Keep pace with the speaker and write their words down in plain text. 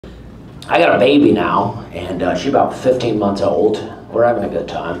I got a baby now, and she's about 15 months old. We're having a good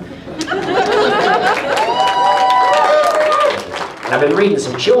time. And I've been reading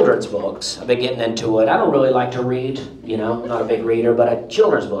some children's books. I've been getting into it. I don't really like to read, you know, I'm not a big reader, but a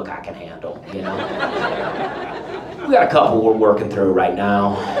children's book I can handle, you know. We got a couple we're working through right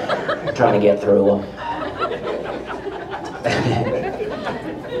now, trying to get through them.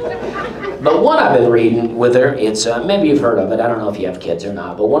 But one I've been reading with her, it's, maybe you've heard of it, I don't know if you have kids or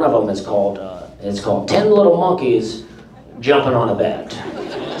not, but one of them is called, it's called 10 Little Monkeys Jumping on a Bed.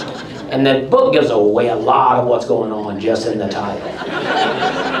 And the book gives away a lot of what's going on just in the title.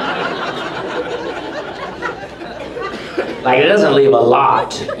 Like, it doesn't leave a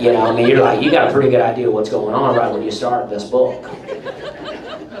lot, you know, I mean, you're like, you got a pretty good idea what's going on right when you start this book.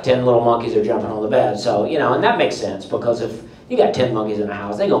 10 little monkeys are jumping on the bed, so, you know, and that makes sense, because if you got 10 monkeys in the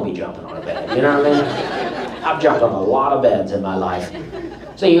house, they're gonna be jumping on a bed, you know what I mean? I've jumped on a lot of beds in my life.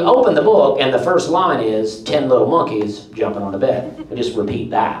 So you open the book, and the first line is 10 little monkeys jumping on the bed. We just repeat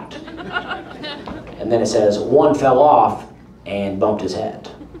that. And then it says, one fell off and bumped his head.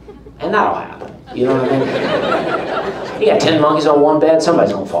 And that'll happen, you know what I mean? You got 10 monkeys on one bed,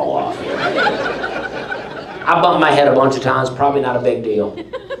 somebody's gonna fall off. I bumped my head a bunch of times, probably not a big deal.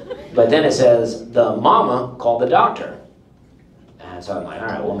 But then it says, the mama called the doctor. And so I'm like, all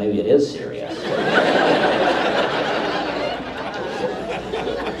right, well, maybe it is serious.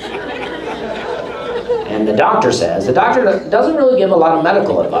 And the doctor says, the doctor doesn't really give a lot of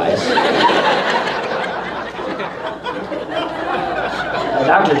medical advice. The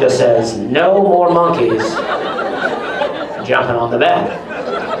doctor just says, no more monkeys jumping on the bed.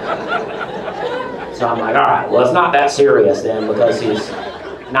 So I'm like, all right, well, it's not that serious then, because he's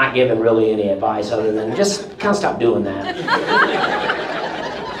not giving really any advice other than just kind of stop doing that.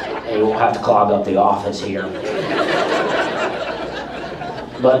 And you won't have to clog up the office here.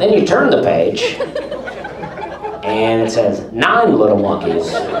 But then you turn the page, and it says 9 little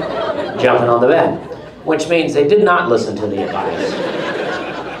monkeys jumping on the bed, which means they did not listen to the advice.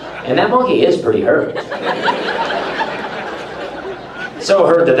 And that monkey is pretty hurt. So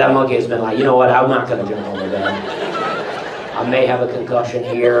hurt that that monkey has been like, you know what, I'm not going to jump on the bed. I may have a concussion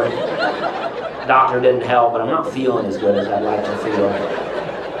here. Doctor didn't help, but I'm not feeling as good as I'd like to feel.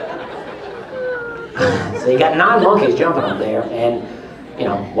 So you got 9 monkeys jumping on there, and you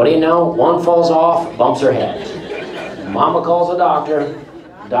know, what do you know? One falls off, bumps her head. Mama calls the doctor.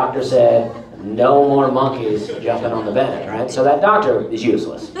 The doctor said, no more monkeys jumping on the bed, right? So that doctor is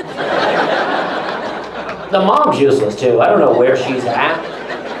useless. The mom's useless too. I don't know where she's at.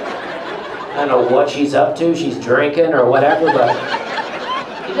 I don't know what she's up to. She's drinking or whatever, but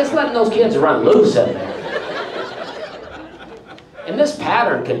you're just letting those kids run loose in there. And this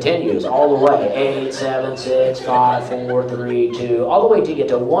pattern continues all the way. 8, 7, 6, 5, 4, 3, 2, all the way till you get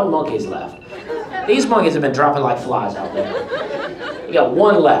to 1 monkey's left. These monkeys have been dropping like flies out there. You got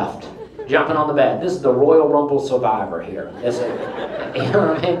 1 left, jumping on the bed. This is the Royal Rumble survivor here. You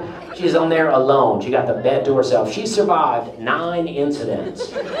know what I mean? She's on there alone. She got the bed to herself. She survived 9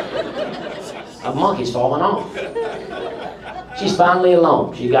 incidents of monkeys falling off. She's finally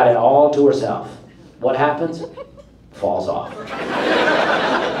alone. She got it all to herself. What happens? Falls off.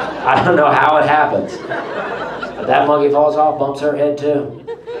 I don't know how it happens. But that monkey falls off, bumps her head too.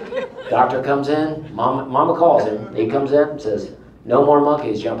 Doctor comes in, mama calls him. He comes in and says, no more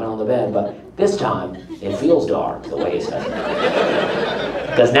monkeys jumping on the bed, but this time it feels dark, the way he said it.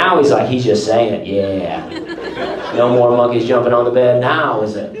 Because now he's like, he's just saying it, yeah. No more monkeys jumping on the bed now,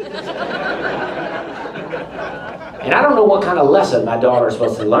 is it? And I don't know what kind of lesson my daughter is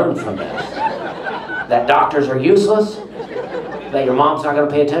supposed to learn from this. That doctors are useless? That your mom's not going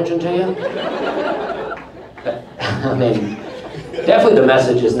to pay attention to you? I mean, definitely the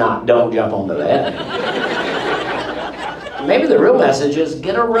message is not, don't jump on the bed. Maybe the real message is,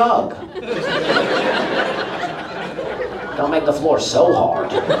 get a rug. Don't make the floor so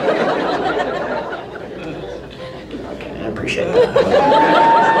hard. Okay, I appreciate that.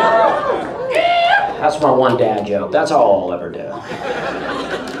 That's my one dad joke. That's all I'll ever do.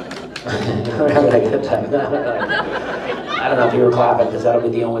 We're having a good time. I don't know if you were clapping, because that'll be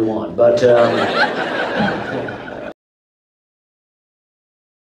the only one. But